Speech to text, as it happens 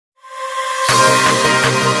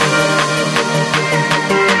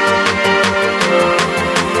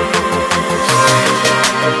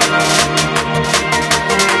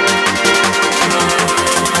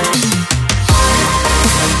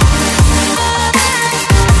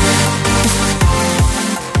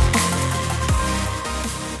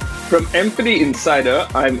From Empathy Insider,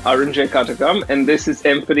 I'm Arun J. Katakam, and this is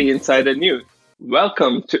Empathy Insider News.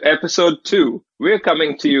 Welcome to episode 2. We're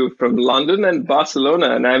coming to you from London and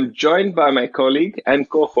Barcelona, and I'm joined by my colleague and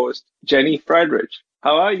co-host, Jenny Friedrich.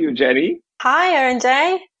 How are you, Jenny? Hi, Arun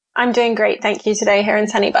J. I'm doing great, thank you, today here in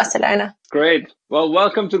sunny Barcelona. Great. Well,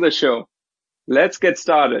 welcome to the show. Let's get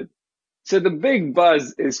started. So the big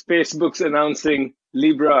buzz is Facebook's announcing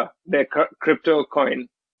Libra, their crypto coin.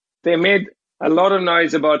 They made a lot of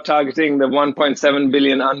noise about targeting the 1.7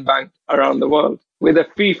 billion unbanked around the world with a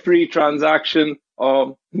fee-free transaction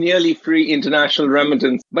or nearly free international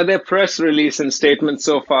remittance. But their press release and statements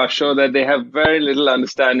so far show that they have very little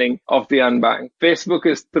understanding of the unbanked. Facebook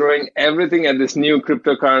is throwing everything at this new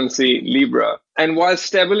cryptocurrency, Libra. And while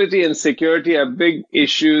stability and security are big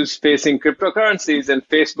issues facing cryptocurrencies and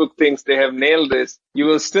Facebook thinks they have nailed this, you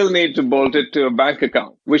will still need to bolt it to a bank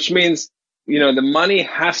account, which means the money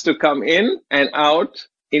has to come in and out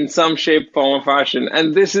in some shape, form, or fashion.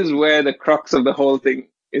 And this is where the crux of the whole thing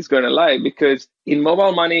is going to lie, because in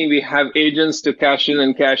mobile money, we have agents to cash in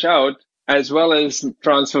and cash out, as well as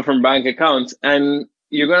transfer from bank accounts. And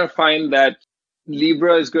you're going to find that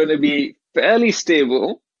Libra is going to be fairly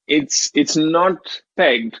stable. It's not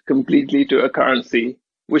pegged completely to a currency,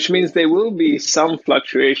 which means there will be some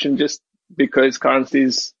fluctuation just because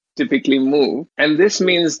currencies typically move. And this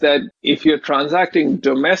means that if you're transacting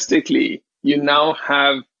domestically, you now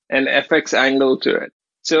have an FX angle to it.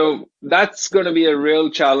 So that's going to be a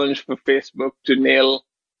real challenge for Facebook to nail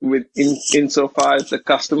insofar as the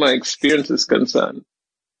customer experience is concerned.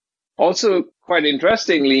 Also, quite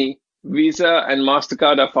interestingly, Visa and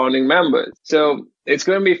MasterCard are founding members. So it's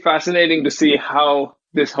going to be fascinating to see how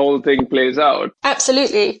this whole thing plays out.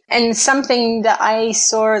 Absolutely. And something that I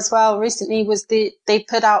saw as well recently was they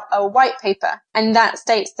put out a white paper, and that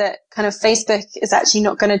states that kind of Facebook is actually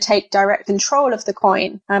not going to take direct control of the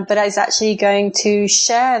coin, but is actually going to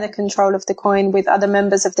share the control of the coin with other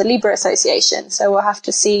members of the Libra Association. So we'll have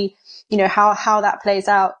to see, how that plays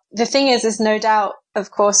out. The thing is no doubt,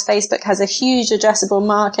 of course, Facebook has a huge addressable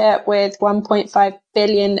market with 1.5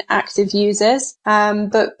 billion active users.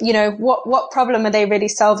 But what problem are they really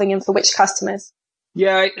solving, and for which customers?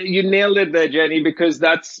 Yeah, you nailed it there, Jenny, because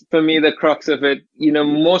that's, for me, the crux of it.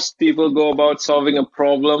 Most people go about solving a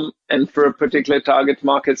problem, and for a particular target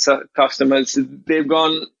market customers, they've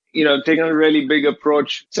gone, taken a really big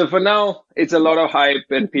approach. So for now, it's a lot of hype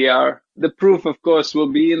and PR. The proof, of course,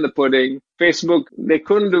 will be in the pudding. Facebook, they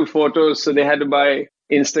couldn't do photos, so they had to buy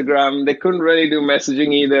Instagram. They couldn't really do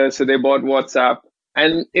messaging either, so they bought WhatsApp.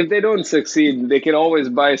 And if they don't succeed, they can always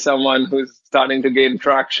buy someone who's starting to gain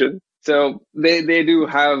traction. So they do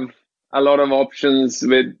have a lot of options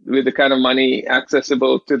with the kind of money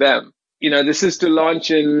accessible to them. This is to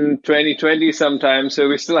launch in 2020 sometime, so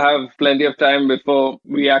we still have plenty of time before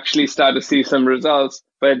we actually start to see some results.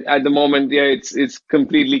 But at the moment, it's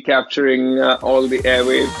completely capturing all the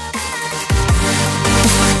airwaves.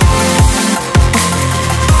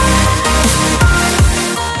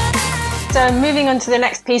 So moving on to the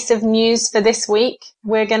next piece of news for this week,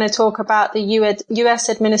 we're going to talk about the US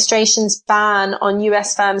administration's ban on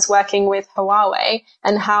US firms working with Huawei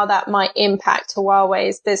and how that might impact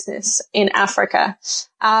Huawei's business in Africa.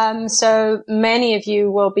 So many of you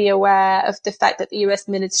will be aware of the fact that the US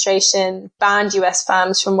administration banned US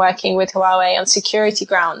firms from working with Huawei on security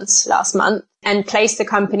grounds last month and placed the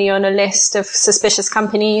company on a list of suspicious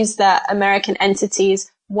companies that American entities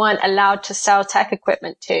weren't allowed to sell tech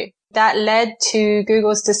equipment to. That led to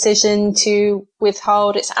Google's decision to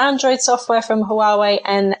withhold its Android software from Huawei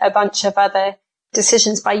and a bunch of other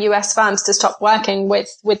decisions by US firms to stop working with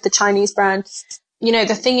the Chinese brand.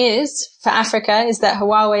 The thing is, for Africa, is that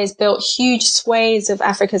Huawei has built huge swathes of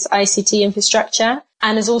Africa's ICT infrastructure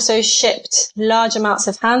and has also shipped large amounts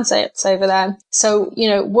of handsets over there. So,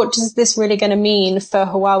 what is this really going to mean for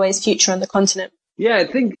Huawei's future on the continent? Yeah, I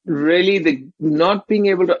think really the not being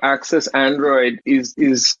able to access Android is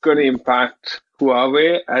going to impact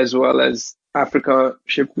Huawei as well as Africa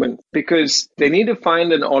shipment, because they need to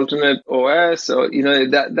find an alternate OS, or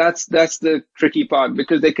that's the tricky part,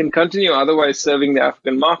 because they can continue otherwise serving the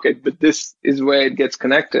African market, but this is where it gets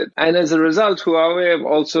connected. And as a result, Huawei have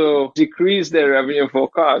also decreased their revenue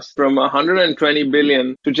forecast from 120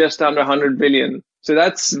 billion to just under 100 billion. So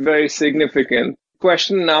that's very significant.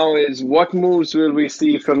 Question now is, what moves will we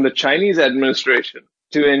see from the Chinese administration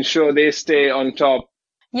to ensure they stay on top?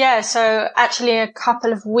 Yeah, so actually a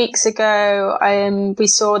couple of weeks ago, we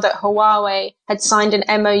saw that Huawei had signed an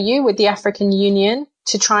MOU with the African Union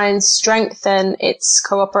to try and strengthen its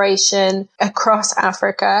cooperation across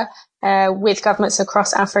Africa with governments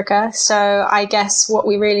across Africa. So I guess what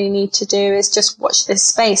we really need to do is just watch this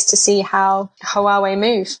space to see how Huawei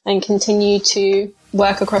move and continue to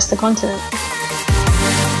work across the continent.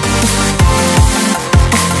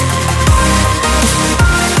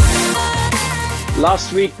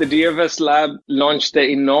 Last week, the DFS Lab launched their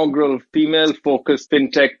inaugural Female-Focused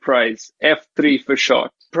FinTech Prize, F3 for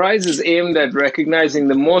short. The prize is aimed at recognizing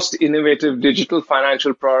the most innovative digital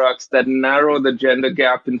financial products that narrow the gender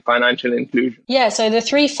gap in financial inclusion. Yeah, so the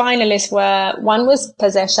three finalists one was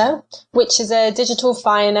Pezesha, which is a digital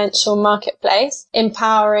financial marketplace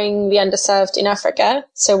empowering the underserved in Africa.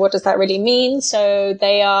 So what does that really mean? So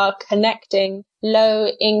they are connecting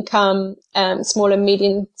low-income, small and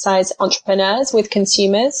medium-sized entrepreneurs with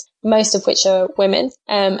consumers, most of which are women,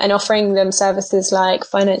 and offering them services like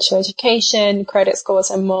financial education, credit scores,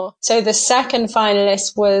 and more. So the second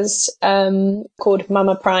finalist was called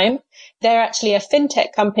Mama Prime. They're actually a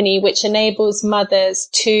fintech company which enables mothers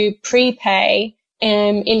to prepay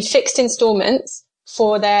in fixed installments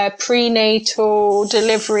for their prenatal,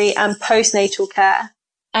 delivery, and postnatal care,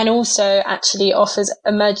 and also actually offers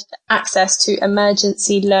access to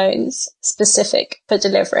emergency loans specific for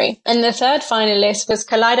delivery. And the third finalist was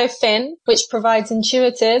Kaleido Fin, which provides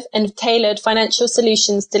intuitive and tailored financial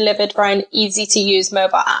solutions delivered via an easy-to-use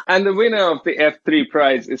mobile app. And the winner of the F3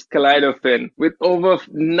 prize is Kaleido Fin, with over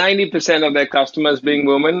 90% of their customers being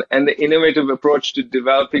women and the innovative approach to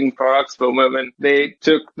developing products for women. They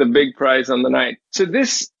took the big prize on the night. So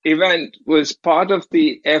this event was part of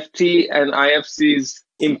the FT and IFC's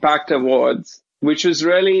Impact Awards, which was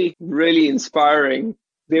really, really inspiring.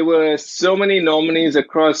 There were so many nominees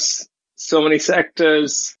across so many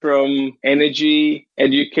sectors, from energy,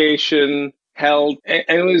 education, health,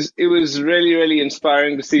 and it was really, really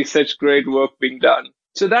inspiring to see such great work being done.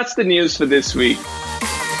 So that's the news for this week.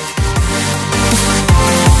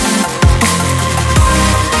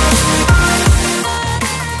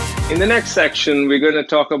 In the next section, we're going to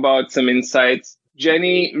talk about some insights.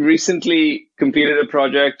 Jenny recently completed a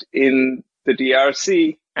project in the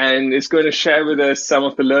DRC and is going to share with us some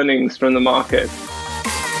of the learnings from the market.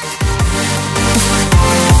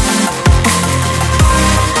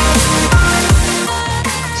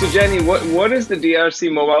 So Jenny, what is the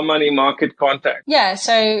DRC mobile money market context? Yeah,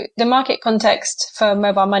 so the market context for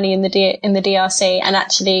mobile money in the DRC, and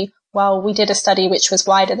actually, well, we did a study which was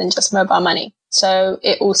wider than just mobile money. So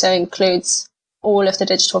it also includes all of the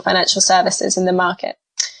digital financial services in the market.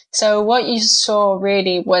 So what you saw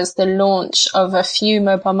really was the launch of a few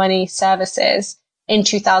mobile money services in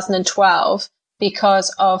 2012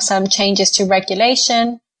 because of some changes to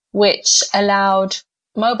regulation, which allowed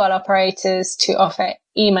mobile operators to offer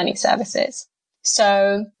e-money services.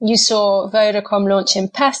 So you saw Vodacom launch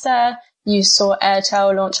M-Pesa, you saw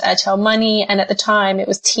Airtel launch Airtel Money, and at the time it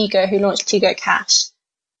was Tigo who launched Tigo Cash.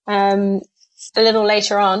 A little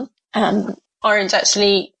later on, Orange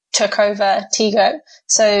actually took over Tigo.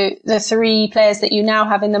 So the three players that you now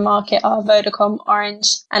have in the market are Vodacom, Orange,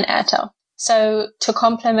 and Airtel. So to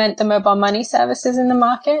complement the mobile money services in the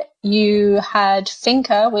market, you had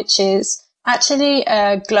Finca, which is actually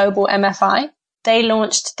a global MFI. They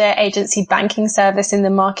launched their agency banking service in the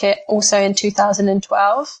market also in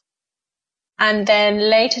 2012. And then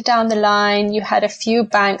later down the line, you had a few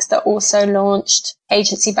banks that also launched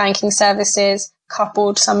agency banking services,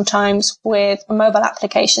 coupled sometimes with a mobile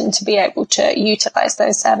application to be able to utilize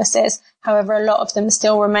those services. However, a lot of them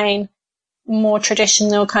still remain more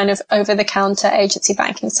traditional kind of over-the-counter agency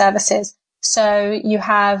banking services. So you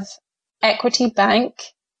have Equity Bank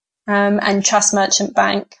and Trust Merchant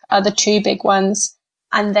Bank are the two big ones.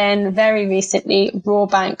 And then very recently, Raw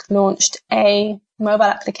Bank launched a mobile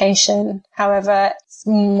application. However, it's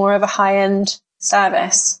more of a high-end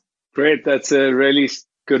service. Great. That's a really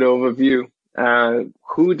good overview.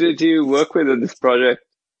 Who did you work with in this project?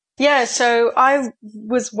 Yeah, so I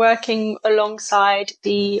was working alongside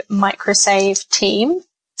the Microsave team.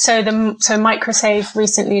 So Microsave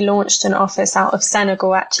recently launched an office out of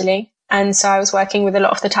Senegal, actually. And so I was working with a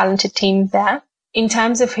lot of the talented team there. In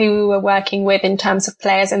terms of who we were working with in terms of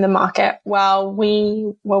players in the market, well,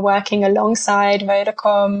 we were working alongside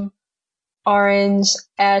Vodacom, Orange,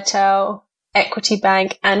 Airtel, Equity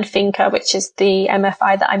Bank, and Finca, which is the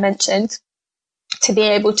MFI that I mentioned, to be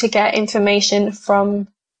able to get information from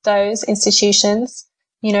those institutions,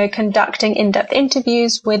 conducting in-depth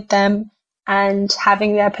interviews with them and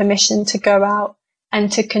having their permission to go out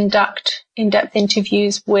and to conduct in-depth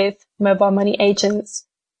interviews with mobile money agents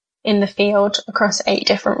in the field across 8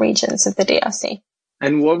 different regions of the DRC.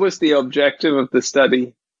 And what was the objective of the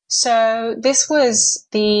study? So this was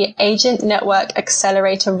the Agent Network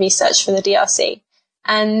Accelerator Research for the DRC.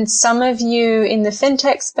 And some of you in the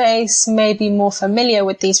fintech space may be more familiar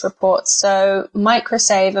with these reports. So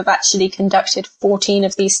Microsave have actually conducted 14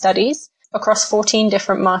 of these studies across 14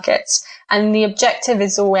 different markets. And the objective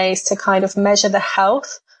is always to kind of measure the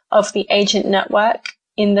health of the agent network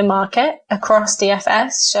in the market across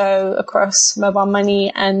DFS, so across mobile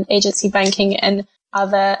money and agency banking and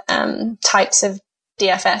other types of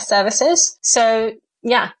DFS services. So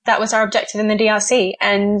yeah, that was our objective in the DRC.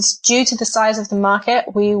 And due to the size of the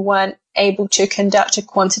market, we weren't able to conduct a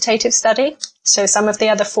quantitative study. So some of the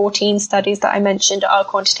other 14 studies that I mentioned are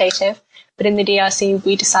quantitative, but in the DRC,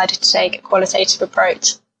 we decided to take a qualitative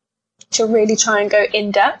approach to really try and go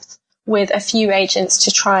in depth with a few agents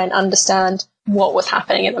to try and understand what was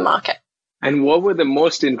happening in the market. And what were the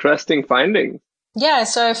most interesting findings? Yeah,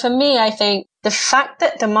 so for me, I think the fact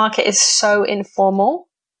that the market is so informal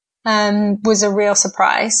was a real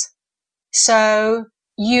surprise. So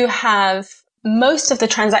you have most of the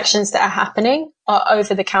transactions that are happening are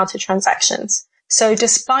over-the-counter transactions. So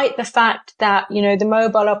despite the fact that, the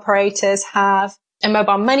mobile operators have a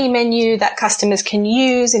mobile money menu that customers can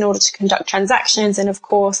use in order to conduct transactions, and of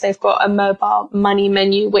course they've got a mobile money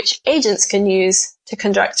menu which agents can use to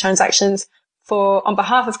conduct transactions on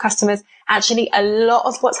behalf of customers, actually a lot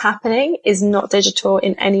of what's happening is not digital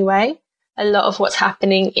in any way. A lot of what's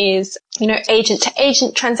happening is, agent to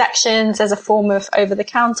agent transactions as a form of over the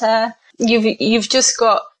counter. You've just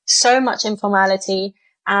got so much informality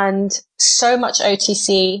and so much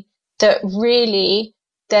OTC that really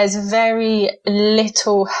there's very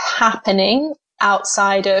little happening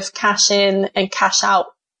outside of cash in and cash out,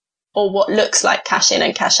 or what looks like cash in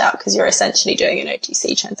and cash out, because you're essentially doing an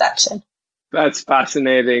OTC transaction. That's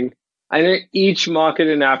fascinating. I know each market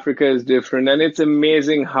in Africa is different, and it's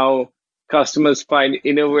amazing how customers find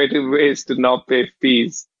innovative ways to not pay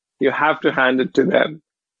fees. You have to hand it to them.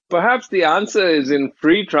 Perhaps the answer is in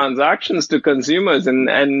free transactions to consumers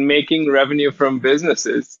and making revenue from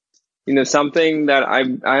businesses. Something that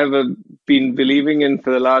I have been believing in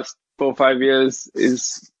for the last 4 or 5 years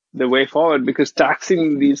is the way forward, because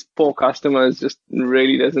taxing these poor customers just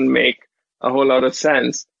really doesn't make a whole lot of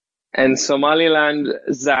sense. And Somaliland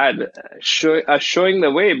ZAD are showing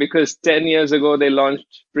the way, because 10 years ago they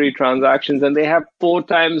launched free transactions and they have 4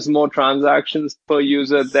 times more transactions per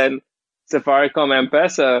user than Safaricom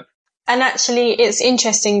M-Pesa. And actually it's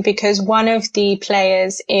interesting because one of the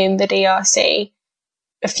players in the DRC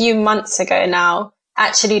a few months ago now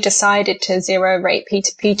actually decided to zero rate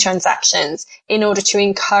P2P transactions in order to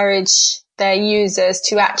encourage their users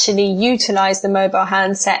to actually utilize the mobile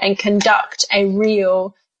handset and conduct a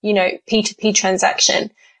real P2P transaction.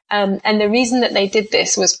 And the reason that they did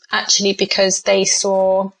this was actually because they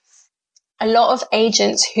saw a lot of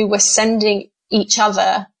agents who were sending each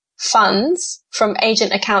other funds from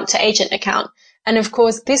agent account to agent account. And of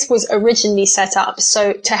course, this was originally set up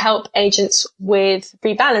to help agents with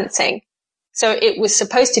rebalancing. So it was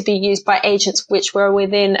supposed to be used by agents which were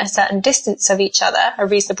within a certain distance of each other, a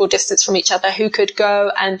reasonable distance from each other, who could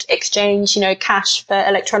go and exchange, cash for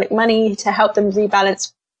electronic money to help them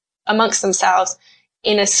rebalance amongst themselves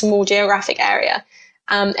in a small geographic area.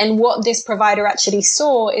 And what this provider actually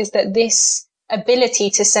saw is that this ability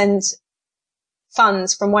to send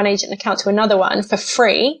funds from one agent account to another one for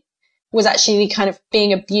free was actually kind of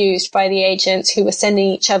being abused by the agents who were sending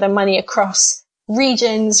each other money across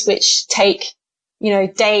regions which take,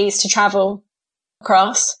 days to travel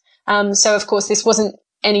across. So of course this wasn't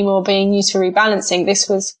anymore being used for rebalancing. This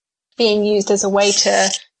was being used as a way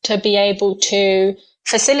to be able to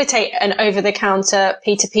facilitate an over-the-counter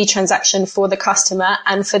P2P transaction for the customer,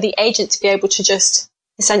 and for the agent to be able to just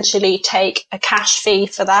essentially take a cash fee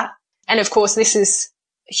for that. And of course, this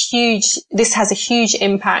has a huge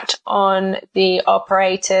impact on the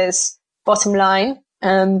operator's bottom line,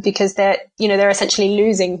 because they're essentially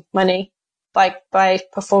losing money by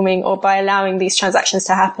performing or by allowing these transactions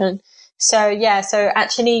to happen. So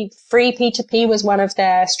actually free P2P was one of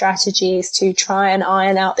their strategies to try and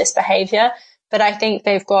iron out this behavior. But I think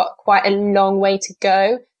they've got quite a long way to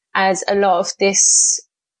go, as a lot of this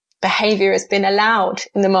behavior has been allowed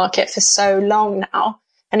in the market for so long now.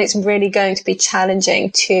 And it's really going to be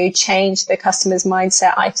challenging to change the customer's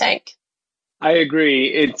mindset, I think. I agree.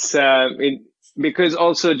 It's because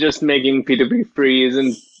also just making P2P free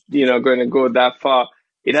isn't, going to go that far.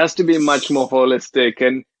 It has to be much more holistic.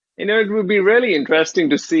 And, it would be really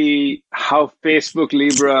interesting to see how Facebook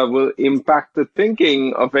Libra will impact the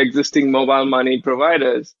thinking of existing mobile money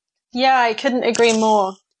providers. Yeah, I couldn't agree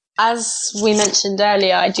more. As we mentioned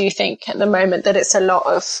earlier, I do think at the moment that it's a lot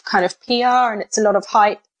of kind of PR and it's a lot of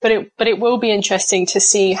hype, but it will be interesting to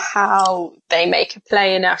see how they make a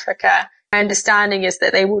play in Africa My understanding is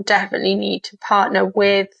that they will definitely need to partner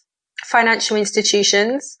with financial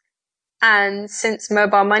institutions. And since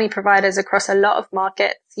mobile money providers across a lot of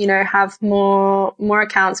markets, have more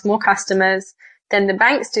accounts, more customers than the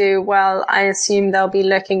banks do, well, I assume they'll be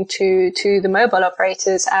looking to the mobile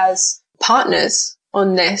operators as partners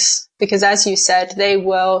on this. Because as you said, they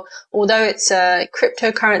will, although it's a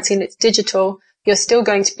cryptocurrency and it's digital, you're still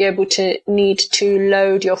going to be able to need to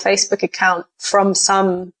load your Facebook account from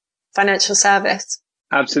some financial service.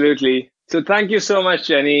 Absolutely. So thank you so much,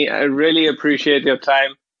 Jenny. I really appreciate your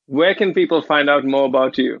time. Where can people find out more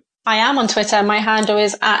about you? I am on Twitter. My handle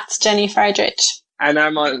is @JennyFriedrich. And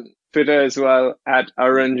I'm on Twitter as well,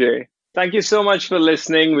 @ArunJ. Thank you so much for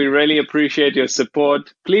listening. We really appreciate your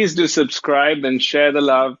support. Please do subscribe and share the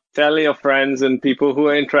love. Tell your friends and people who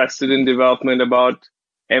are interested in development about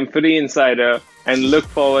M4D Insider, and look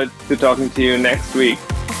forward to talking to you next week.